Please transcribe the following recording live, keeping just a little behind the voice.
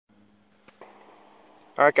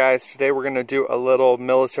Alright guys, today we're going to do a little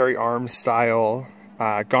military arms style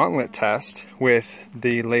gauntlet test with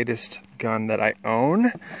the latest gun that I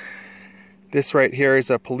own. This right here is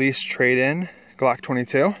a police trade-in Glock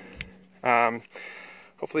 22.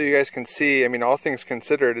 Hopefully you guys can see, I mean, all things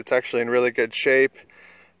considered, it's actually in really good shape.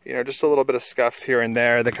 You know, just a little bit of scuffs here and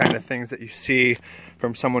there, the kind of things that you see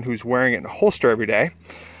from someone who's wearing it in a holster every day.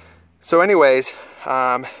 So anyways,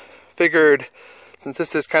 figured since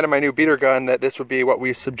this is kind of my new beater gun that this would be what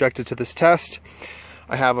we subjected to this test.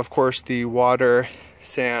 I have, of course, the water,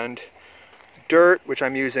 sand, dirt, which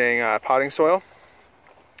I'm using potting soil,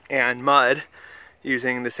 and mud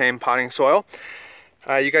using the same potting soil.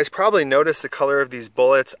 You guys probably noticed the color of these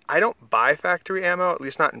bullets. I don't buy factory ammo, at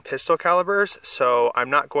least not in pistol calibers, so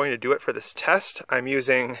I'm not going to do it for this test. I'm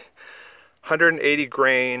using 180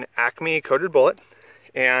 grain Acme coated bullet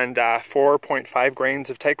and 4.5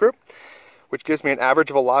 grains of tight group, which gives me an average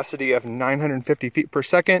velocity of 950 feet per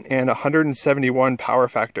second and 171 power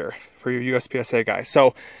factor for your USPSA guys.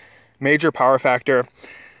 So major power factor.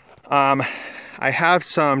 I have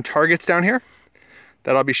some targets down here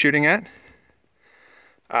that I'll be shooting at.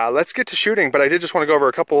 Let's get to shooting, but I did just want to go over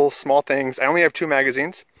a couple small things. I only have 2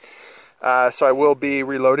 magazines, so I will be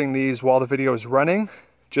reloading these while the video is running,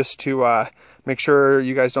 just to make sure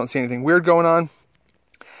you guys don't see anything weird going on.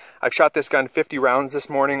 I've shot this gun 50 rounds this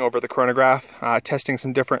morning over the chronograph, testing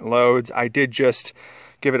some different loads. I did just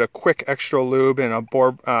give it a quick extra lube and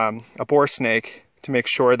a bore snake to make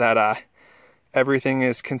sure that everything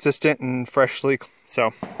is consistent and freshly.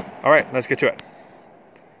 So, all right, let's get to it.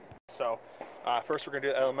 So, first we're gonna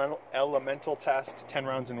do the elemental test, 10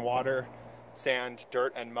 rounds in water, sand,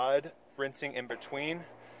 dirt, and mud, rinsing in between.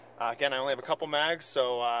 Again, I only have a couple mags,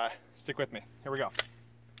 so stick with me. Here we go.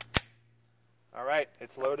 All right,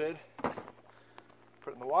 it's loaded. Put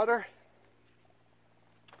it in the water.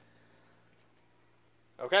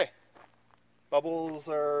 Okay, bubbles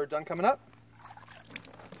are done coming up.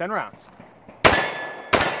 10 rounds.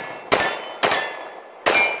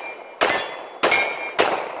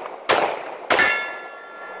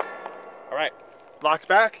 All right, locked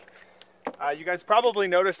back. You guys probably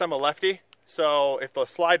noticed I'm a lefty, so if the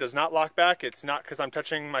slide does not lock back, it's not because I'm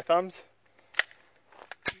touching my thumbs.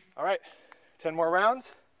 All right. 10 more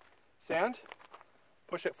rounds, sand,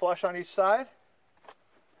 push it flush on each side.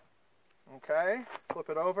 Okay,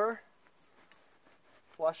 flip it over,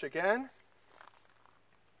 flush again.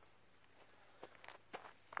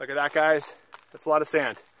 Look at that, guys, that's a lot of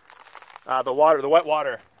sand. The wet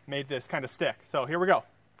water made this kind of stick. So here we go.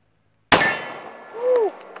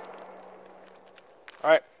 Woo.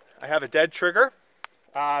 All right, I have a dead trigger.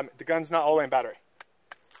 The gun's not all the way in battery.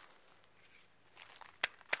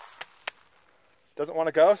 Doesn't want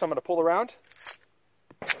to go, so I'm going to pull around.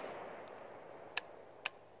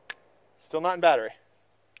 Still not in battery.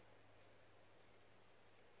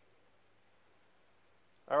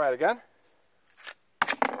 All right, again.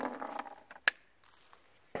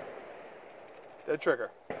 Dead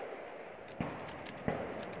trigger.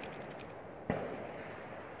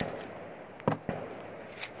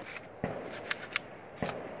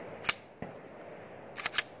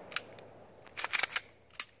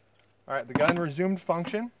 All right, the gun resumed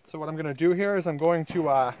function. So what I'm going to do here is I'm going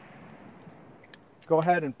to go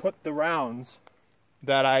ahead and put the rounds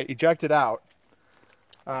that I ejected out,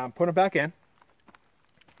 put them back in.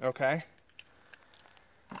 Okay.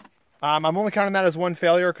 I'm only counting that as one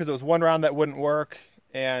failure because it was one round that wouldn't work,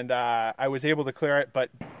 and I was able to clear it, but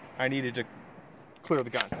I needed to clear the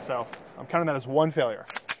gun. So I'm counting that as one failure.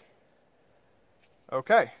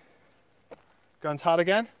 Okay. Gun's hot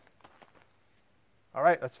again. All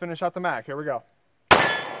right, let's finish out the mag. Here we go.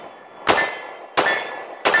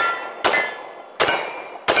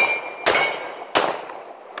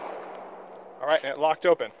 All right, and it locked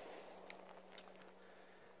open.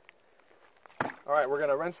 All right, we're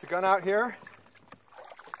gonna rinse the gun out here.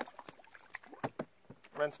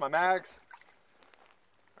 Rinse my mags.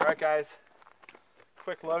 All right, guys.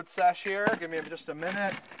 Quick load sesh here. Give me just a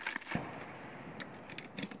minute.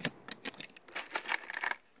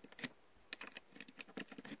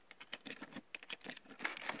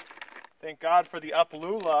 Thank God for the up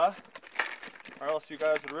Lula, or else you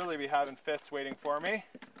guys would really be having fits waiting for me.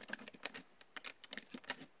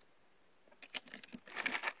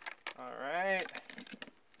 All right.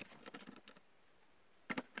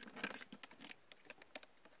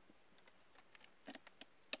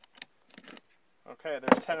 Okay,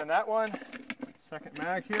 there's 10 in that one. Second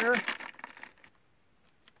mag here.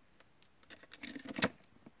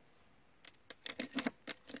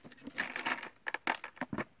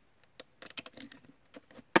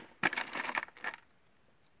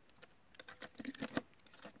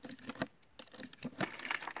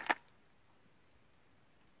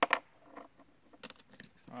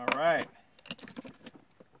 All right.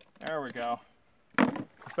 There we go.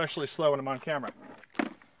 Especially slow when I'm on camera. All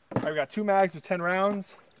right, we got 2 mags with 10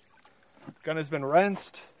 rounds. Gun has been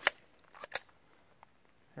rinsed.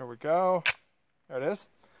 Here we go. There it is.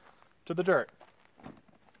 To the dirt.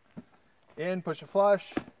 In, push it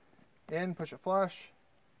flush. In, push it flush.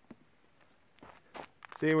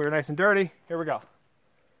 See, we were nice and dirty. Here we go.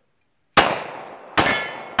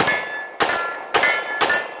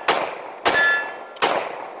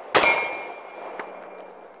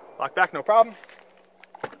 Lock back, no problem.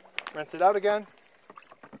 Rinse it out again.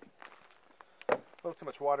 A little too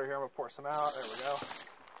much water here. I'm going to pour some out. There we go.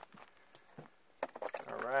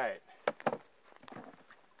 All right.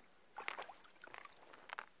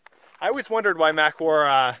 I always wondered why Mac wore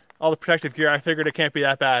all the protective gear. I figured it can't be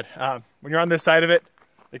that bad. When you're on this side of it,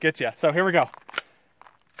 it gets you. So here we go.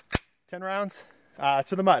 10 rounds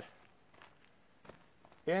to the mud.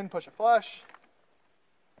 In, push it flush.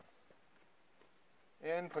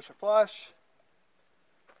 In, push it flush.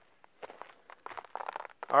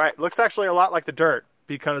 All right, looks actually a lot like the dirt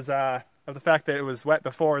because of the fact that it was wet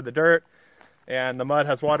before the dirt and the mud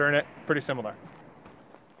has water in it. Pretty similar.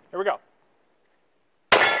 Here we go.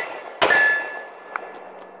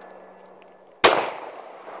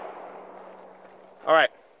 All right,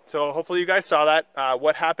 so hopefully you guys saw that.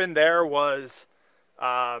 What happened there was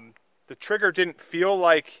the trigger didn't feel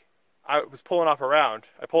like I was pulling off a round.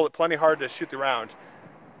 I pulled it plenty hard to shoot the round.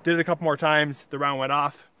 Did it a couple more times, the round went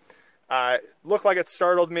off. Looked like it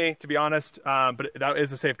startled me, to be honest, but that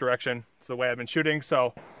is a safe direction. It's the way I've been shooting,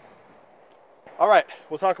 so. All right,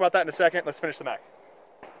 we'll talk about that in a second. Let's finish the mag.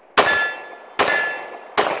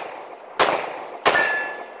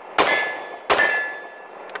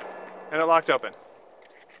 And it locked open.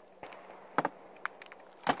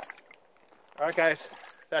 All right, guys,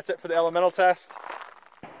 that's it for the elemental test.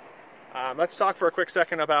 Let's talk for a quick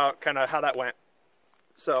second about kind of how that went.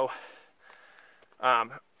 So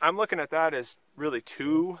I'm looking at that as really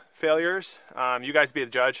 2 failures. You guys be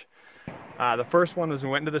the judge. The first one was we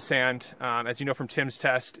went into the sand. As you know from Tim's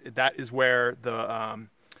test, that is where the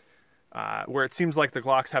where it seems like the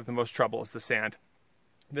Glocks have the most trouble, is the sand.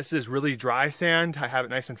 This is really dry sand. I have it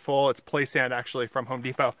nice and full. It's play sand actually from Home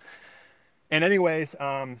Depot. And anyways,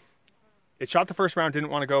 it shot the first round,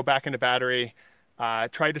 didn't want to go back into battery.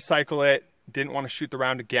 Tried to cycle it, didn't want to shoot the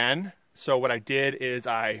round again. So what I did is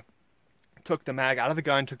I took the mag out of the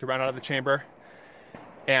gun, took the round out of the chamber,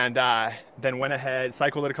 and then went ahead,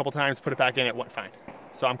 cycled it a couple times, put it back in, it went fine.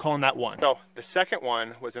 So I'm calling that 1. So the second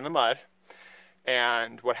one was in the mud,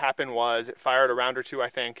 and what happened was it fired a round or 2, I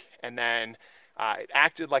think, and then it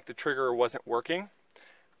acted like the trigger wasn't working.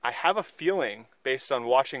 I have a feeling, based on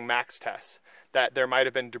watching Mac's tests, that there might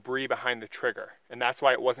have been debris behind the trigger, and that's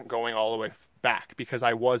why it wasn't going all the way back, because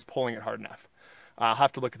I was pulling it hard enough. I'll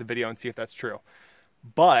have to look at the video and see if that's true.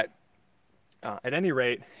 But at any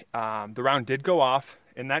rate, the round did go off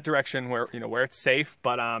in that direction where where it's safe,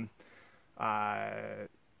 but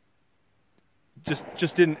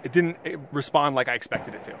just didn't respond like I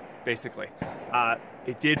expected it to. Basically,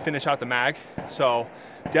 it did finish out the mag, so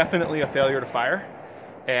definitely a failure to fire,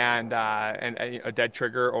 and a dead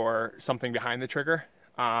trigger or something behind the trigger.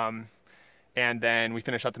 And then we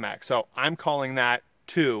finish out the mag. So I'm calling that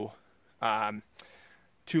 2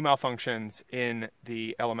 malfunctions in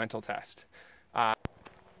the elemental test. All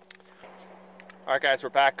right, guys, we're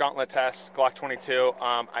back. Gauntlet test, Glock 22.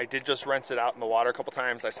 I did just rinse it out in the water a couple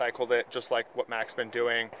times. I cycled it just like what Mac's been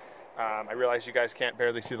doing. I realize you guys can't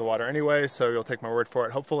barely see the water anyway, so you'll take my word for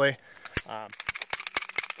it, hopefully.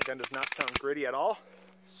 The gun does not sound gritty at all.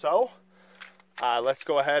 So let's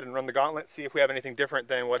go ahead and run the gauntlet, see if we have anything different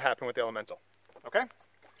than what happened with the elemental. Okay?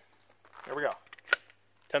 Here we go.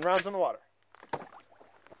 10 rounds in the water.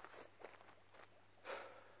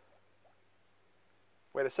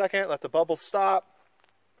 Wait a second, let the bubbles stop.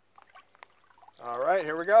 All right,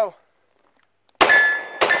 here we go.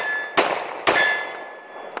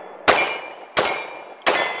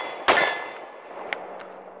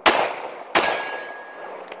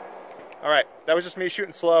 All right, that was just me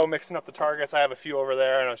shooting slow, mixing up the targets. I have a few over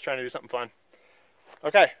there, and I was trying to do something fun.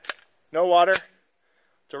 Okay, no water,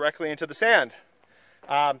 directly into the sand.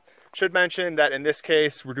 Should mention that in this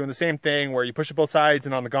case, we're doing the same thing where you push it both sides,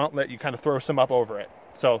 and on the gauntlet, you kind of throw some up over it.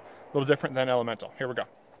 So a little different than elemental. Here we go.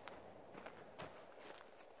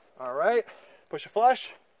 All right, push it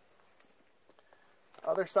flush.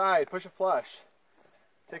 Other side, push it flush.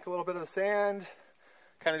 Take a little bit of the sand,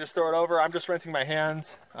 kind of just throw it over. I'm just rinsing my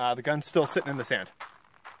hands. The gun's still sitting in the sand.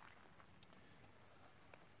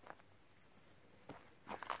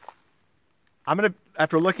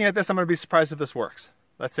 After looking at this, I'm gonna be surprised if this works.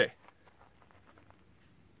 Let's see.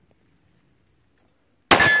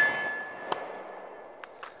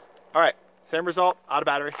 All right, same result, out of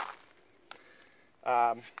battery.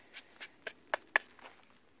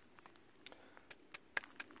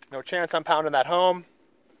 No chance I'm pounding that home.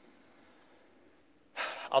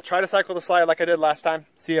 I'll try to cycle the slide like I did last time,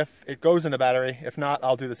 see if it goes into battery. If not,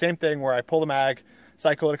 I'll do the same thing where I pull the mag,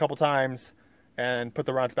 cycle it a couple times, and put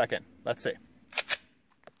the rounds back in. Let's see.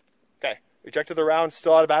 Okay, ejected the round,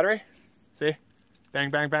 still out of battery. See? Bang,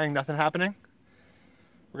 bang, bang, nothing happening.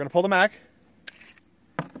 We're gonna pull the mag.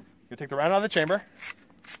 Gonna take the round out of the chamber.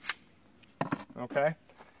 Okay.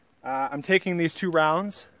 I'm taking these 2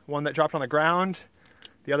 rounds, one that dropped on the ground,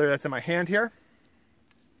 the other that's in my hand here.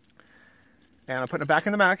 And I'm putting it back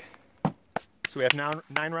in the mag. So we have now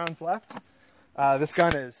 9 rounds left. This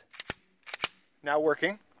gun is now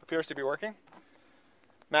working, appears to be working.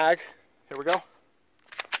 Mag, here we go.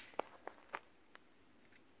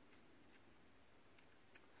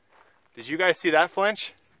 Did you guys see that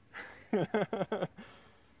flinch?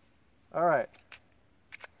 All right.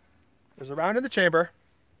 There's a round in the chamber.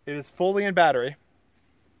 It is fully in battery.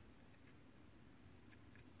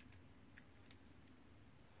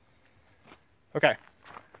 Okay,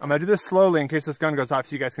 I'm gonna do this slowly in case this gun goes off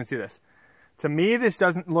so you guys can see this. To me, this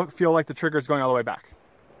doesn't feel like the trigger is going all the way back.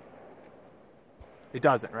 It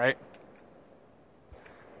doesn't, right?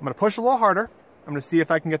 I'm gonna push a little harder. I'm gonna see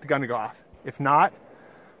if I can get the gun to go off. If not,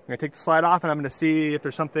 I'm gonna take the slide off and I'm gonna see if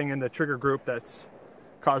there's something in the trigger group that's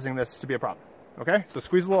causing this to be a problem. Okay, so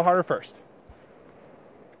squeeze a little harder first.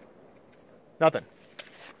 Nothing.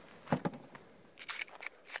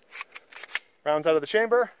 Rounds out of the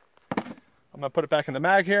chamber. I'm gonna put it back in the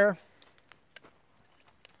mag here.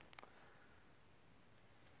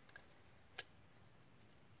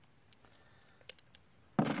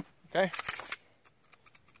 Okay.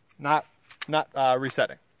 Not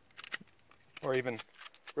resetting or even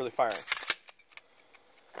really firing.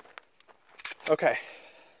 Okay.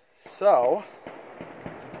 So,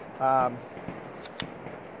 you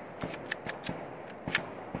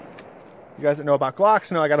guys that know about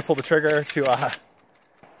Glocks know I got to pull the trigger to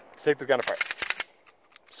take the gun apart.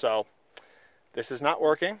 So this is not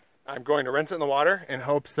working. I'm going to rinse it in the water in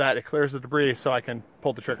hopes that it clears the debris so I can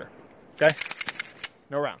pull the trigger. Okay?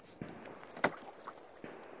 No rounds.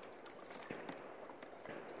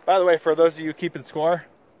 By the way, for those of you keeping score,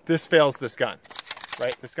 this fails this gun.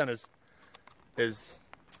 Right? This gun is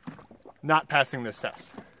not passing this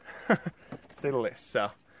test. To say the least.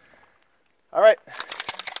 So, all right.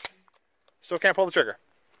 Still can't pull the trigger.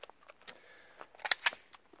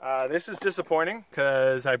 This is disappointing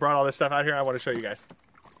because I brought all this stuff out here and I want to show you guys.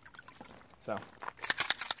 So,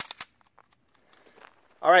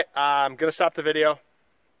 all right, I'm going to stop the video.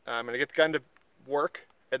 I'm going to get the gun to work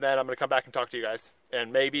and then I'm going to come back and talk to you guys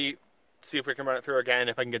and maybe see if we can run it through again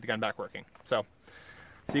if I can get the gun back working. So,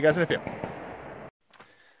 see you guys in a few.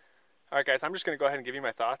 All right, guys, I'm just going to go ahead and give you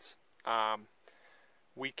my thoughts.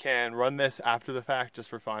 We can run this after the fact just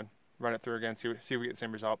for fun. Run it through again, see if we get the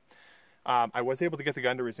same result. I was able to get the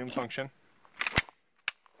gun to resume function,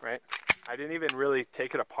 right? I didn't even really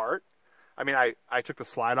take it apart. I mean, I took the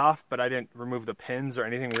slide off, but I didn't remove the pins or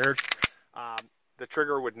anything weird. The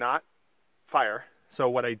trigger would not fire. So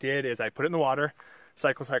what I did is I put it in the water,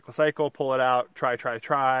 cycle, cycle, cycle, pull it out, try,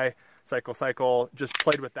 cycle, cycle, just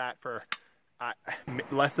played with that for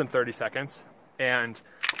less than 30 seconds. And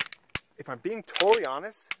if I'm being totally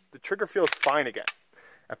honest, the trigger feels fine again.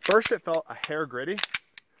 At first it felt a hair gritty.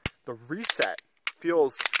 The reset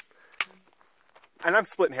feels, and I'm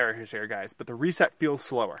splitting hairs here, guys, but the reset feels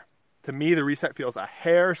slower. To me, the reset feels a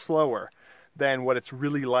hair slower than what it's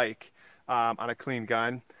really like on a clean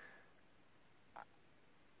gun.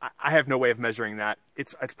 I have no way of measuring that.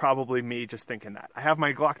 It's probably me just thinking that. I have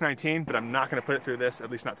my Glock 19, but I'm not going to put it through this,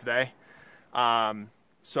 at least not today.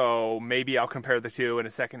 So maybe I'll compare the two in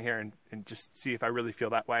a second here and just see if I really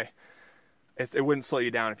feel that way. It wouldn't slow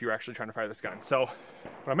you down if you were actually trying to fire this gun. So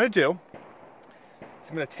what I'm going to do is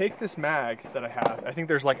I'm going to take this mag that I have. I think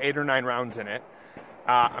there's like 8 or 9 rounds in it.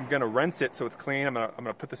 I'm going to rinse it so it's clean. I'm going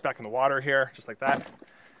to put this back in the water here, just like that.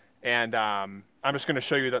 And I'm just going to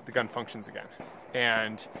show you that the gun functions again.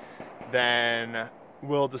 And then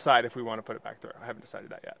we'll decide if we want to put it back through. I haven't decided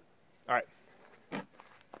that yet. All right.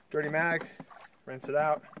 Dirty mag. Rinse it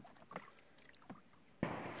out.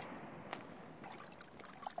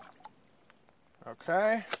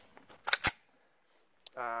 Okay.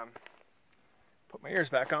 Put my ears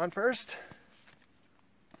back on first.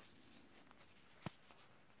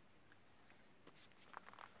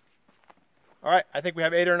 All right, I think we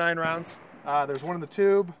have 8 or 9 rounds. There's 1 in the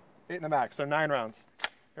tube, 8 in the mag, so 9 rounds.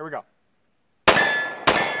 Here we go.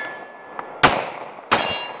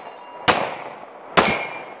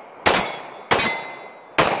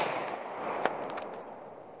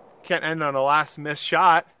 can't end on a last missed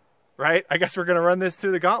shot, right? I guess we're gonna run this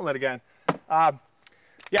through the gauntlet again.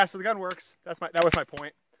 Yeah, so the gun works. That was my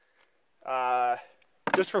point.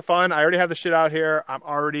 Just for fun, I already have the shit out here. I'm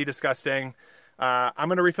already disgusting. I'm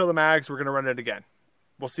gonna refill the mags. We're gonna run it again.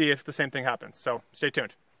 We'll see if the same thing happens. So stay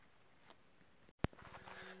tuned.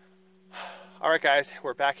 All right, guys,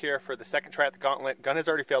 we're back here for the second try at the gauntlet. Gun has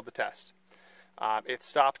already failed the test. It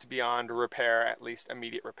stopped beyond repair, at least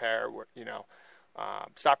immediate repair. You know,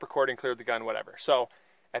 stop recording, cleared the gun, whatever. So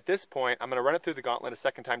at this point, I'm gonna run it through the gauntlet a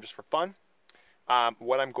second time just for fun.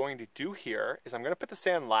 What I'm going to do here is I'm going to put the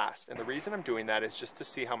sand last, and the reason I'm doing that is just to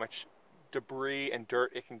see how much debris and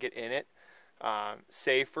dirt it can get in it,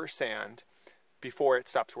 save for sand, before it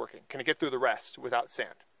stops working. Can it get through the rest without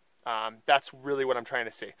sand? That's really what I'm trying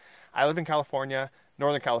to see. I live in California,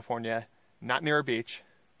 Northern California, not near a beach,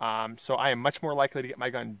 so I am much more likely to get my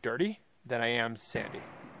gun dirty than I am sandy.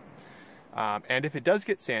 And if it does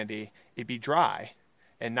get sandy, it'd be dry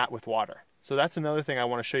and not with water. So that's another thing I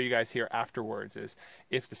want to show you guys here afterwards is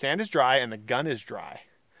if the sand is dry and the gun is dry,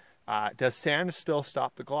 does sand still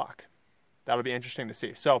stop the Glock? That'll be interesting to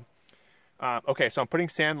see. So, okay, so I'm putting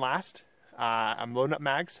sand last. I'm loading up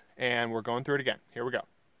mags and we're going through it again. Here we go.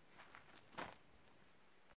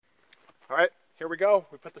 All right, here we go.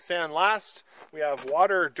 We put the sand last. We have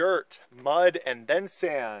water, dirt, mud, and then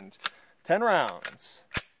sand. 10 rounds.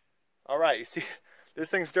 All right, you see, this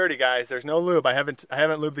thing's dirty, guys. There's no lube. I haven't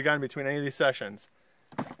lubed the gun between any of these sessions.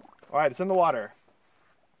 All right, it's in the water.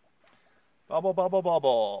 Bubble, bubble,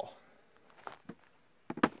 bubble.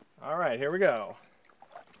 All right, here we go.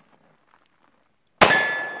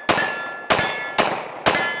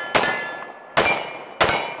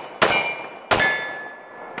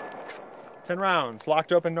 Ten rounds,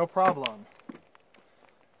 locked open, no problem.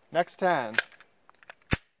 Next 10.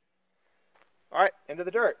 All right, into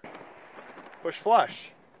the dirt. Push flush.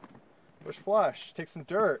 Push flush. Take some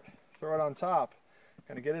dirt. Throw it on top.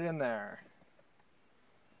 Gonna get it in there.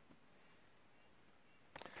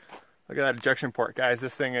 Look at that ejection port, guys.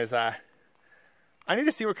 This thing is, I need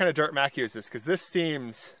to see what kind of dirt Mac uses, because this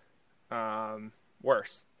seems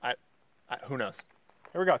worse. Who knows?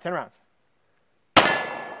 Here we go, 10 rounds.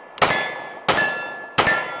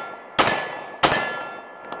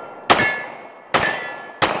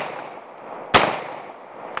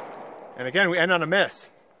 And again, we end on a miss.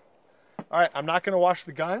 All right, I'm not gonna wash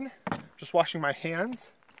the gun, just washing my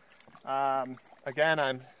hands. Again,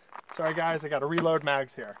 I'm sorry guys, I gotta reload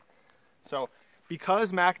mags here. So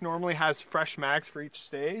because Mac normally has fresh mags for each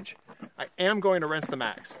stage, I am going to rinse the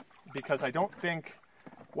mags because I don't think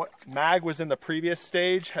what mag was in the previous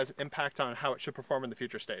stage has impact on how it should perform in the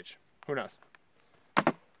future stage. Who knows?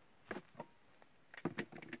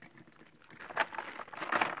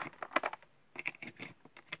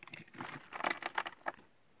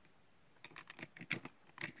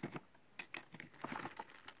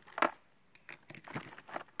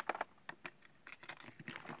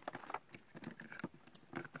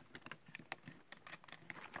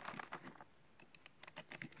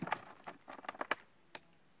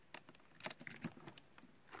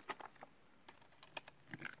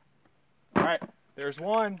 All right, there's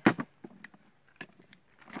one.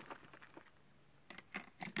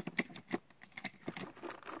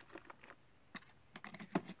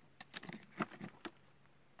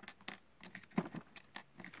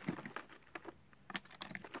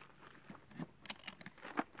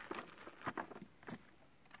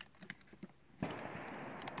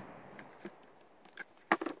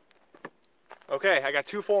 Okay, I got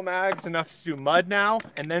 2 full mags, enough to do mud now,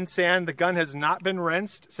 and then sand. The gun has not been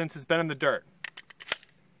rinsed since it's been in the dirt.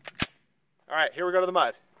 All right, here we go to the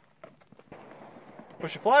mud.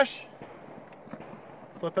 Push it flush.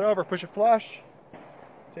 Flip it over, push it flush.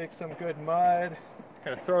 Take some good mud,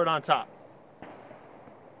 kind of throw it on top.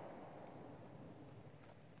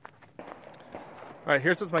 All right,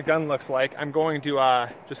 here's what my gun looks like. I'm going to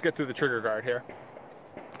just get through the trigger guard here.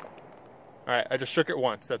 All right, I just shook it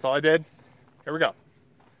once. That's all I did. Here we go.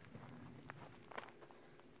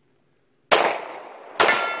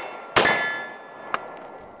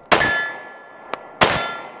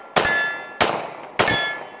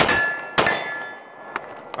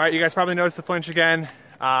 All right, you guys probably noticed the flinch again.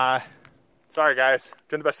 Sorry guys,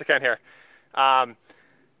 doing the best I can here.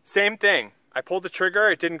 Same thing. I pulled the trigger,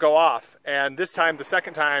 it didn't go off. And this time, the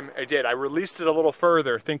second time, I did. I released it a little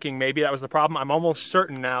further, thinking maybe that was the problem. I'm almost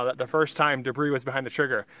certain now that the first time debris was behind the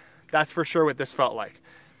trigger. That's for sure what this felt like.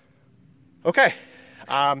 Okay,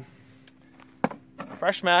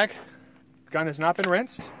 fresh mag, gun has not been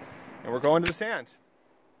rinsed, and we're going to the sand.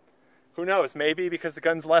 Who knows, maybe because the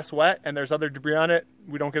gun's less wet and there's other debris on it,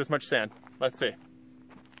 we don't get as much sand. Let's see.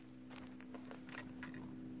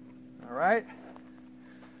 All right.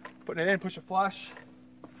 Putting it in, push it flush.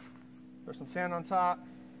 Throw some sand on top.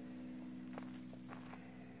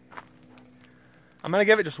 I'm gonna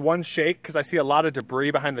give it just one shake because I see a lot of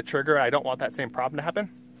debris behind the trigger. I don't want that same problem to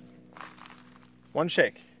happen. One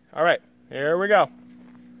shake. All right, here we go.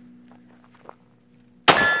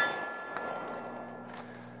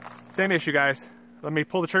 Same issue, guys. Let me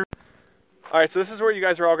pull the trigger. All right, so this is where you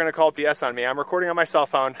guys are all gonna call BS on me. I'm recording on my cell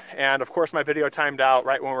phone, and of course my video timed out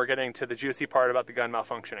right when we're getting to the juicy part about the gun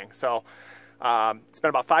malfunctioning. So it's been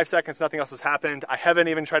about 5 seconds, nothing else has happened. I haven't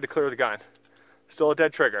even tried to clear the gun. Still a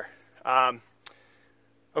dead trigger.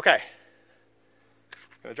 Okay,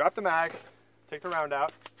 gonna drop the mag, take the round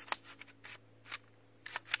out.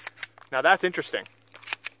 Now that's interesting.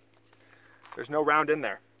 There's no round in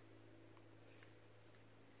there.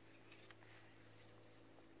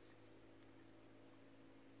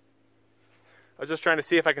 I was just trying to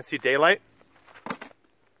see if I can see daylight.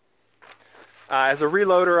 As a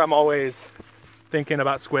reloader, I'm always thinking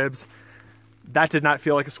about squibs. That did not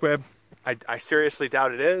feel like a squib. I seriously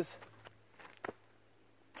doubt it is.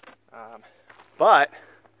 But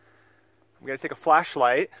I'm going to take a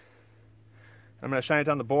flashlight. I'm going to shine it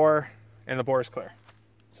down the bore, and the bore is clear.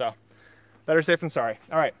 So, better safe than sorry.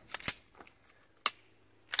 All right.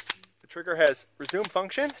 The trigger has resumed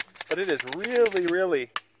function, but it is really, really,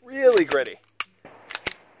 really gritty.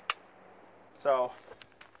 So,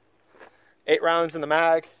 8 rounds in the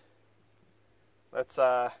mag. Let's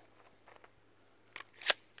see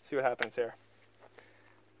what happens here.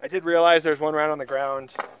 I did realize there's 1 round on the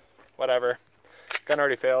ground. Whatever. Gun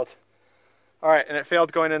already failed. All right, and it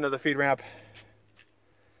failed going into the feed ramp.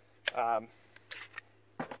 This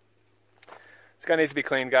gun needs to be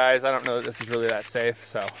cleaned, guys. I don't know that this is really that safe,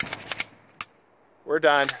 so we're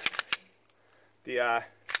done. The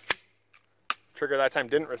trigger that time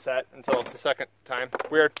didn't reset until the second time.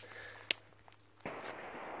 Weird.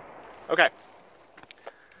 Okay.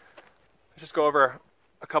 Let's just go over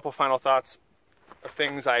a couple final thoughts of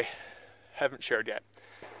things I haven't shared yet.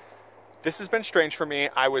 This has been strange for me.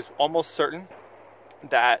 I was almost certain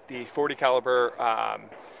that the 40 caliber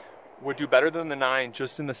would do better than the 9,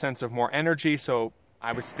 just in the sense of more energy. So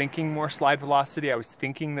I was thinking more slide velocity. I was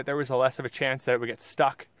thinking that there was a less of a chance that it would get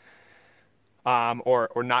stuck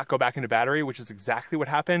or not go back into battery, which is exactly what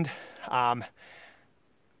happened.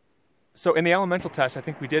 So in the elemental test, I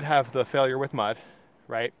think we did have the failure with mud,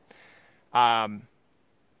 right?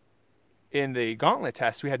 In the Gauntlet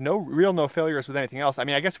test, we had no failures with anything else. I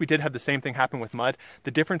mean, I guess we did have the same thing happen with mud.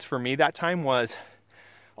 The difference for me that time was,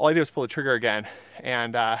 all I did was pull the trigger again.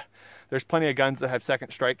 And there's plenty of guns that have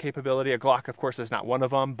second strike capability. A Glock, of course, is not one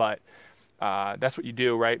of them, but that's what you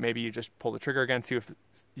do, right? Maybe you just pull the trigger again, see if,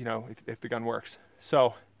 you know, if the gun works.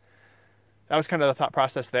 So that was kind of the thought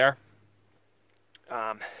process there.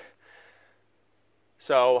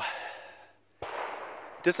 So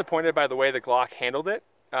disappointed by the way the Glock handled it.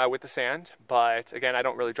 With the sand, but again, I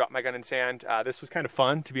don't really drop my gun in sand. This was kind of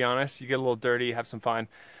fun, to be honest. You get a little dirty, have some fun.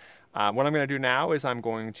 What I'm going to do now is I'm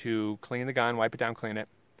going to clean the gun, wipe it down, clean it.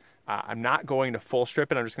 I'm not going to full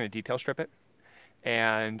strip it, I'm just going to detail strip it.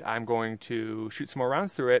 And I'm going to shoot some more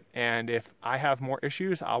rounds through it, and if I have more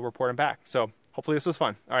issues, I'll report them back. So hopefully this was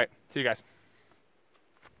fun. All right, see you guys.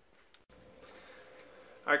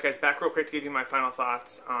 All right, guys, back real quick to give you my final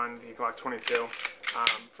thoughts on the Glock 22.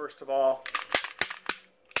 First of all,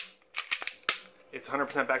 it's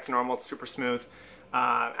 100% back to normal. It's super smooth.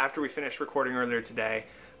 After we finished recording earlier today,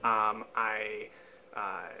 I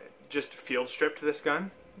just field stripped this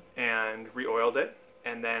gun and re-oiled it.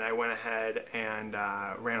 And then I went ahead and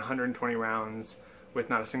ran 120 rounds with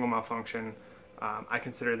not a single malfunction. I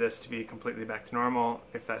consider this to be completely back to normal.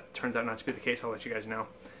 If that turns out not to be the case, I'll let you guys know.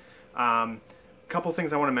 A couple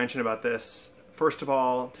things I want to mention about this. First of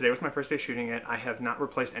all, today was my first day shooting it. I have not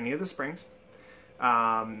replaced any of the springs.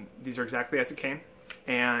 These are exactly as it came,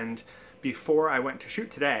 and before I went to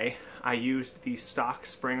shoot today, I used the stock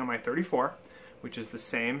spring on my 34, which is the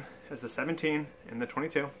same as the 17 and the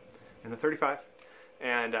 22 and the 35,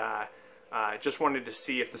 and just wanted to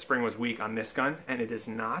see if the spring was weak on this gun, and it is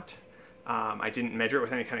not. I didn't measure it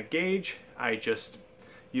with any kind of gauge. I just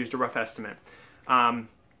used a rough estimate.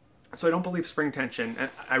 So I don't believe spring tension,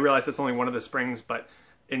 and I realize that's only one of the springs, but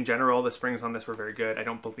in general, the springs on this were very good. I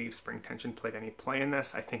don't believe spring tension played any play in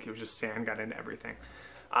this. I think it was just sand got into everything.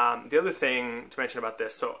 The other thing to mention about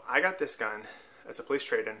this, so I got this gun as a police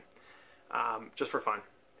trade-in just for fun.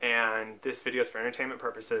 And this video is for entertainment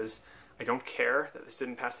purposes. I don't care that this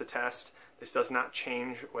didn't pass the test. This does not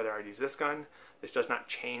change whether I'd use this gun. This does not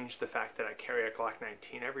change the fact that I carry a Glock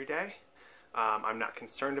 19 every day. I'm not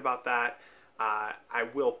concerned about that. I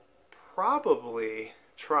will probably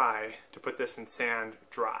try to put this in sand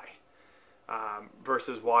dry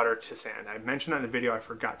versus water to sand. I mentioned that in the video, I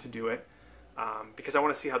forgot to do it because I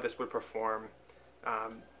want to see how this would perform.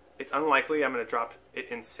 It's unlikely I'm going to drop it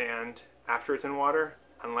in sand after it's in water,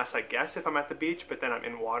 unless I guess if I'm at the beach, but then I'm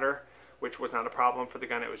in water, which was not a problem for the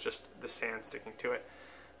gun. It was just the sand sticking to it.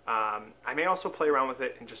 I may also play around with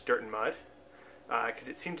it in just dirt and mud because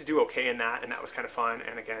it seemed to do okay in that, and that was kind of fun.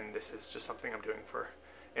 And again, this is just something I'm doing for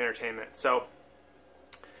entertainment. So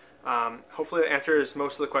hopefully that answers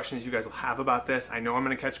most of the questions you guys will have about this. I know I'm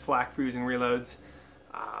going to catch flack for using reloads.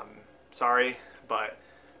 Sorry, but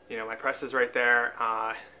you know, my press is right there.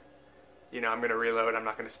 You know, I'm going to reload. I'm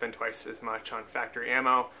not going to spend twice as much on factory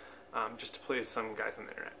ammo just to please some guys on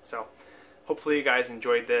the internet. So hopefully you guys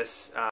enjoyed this.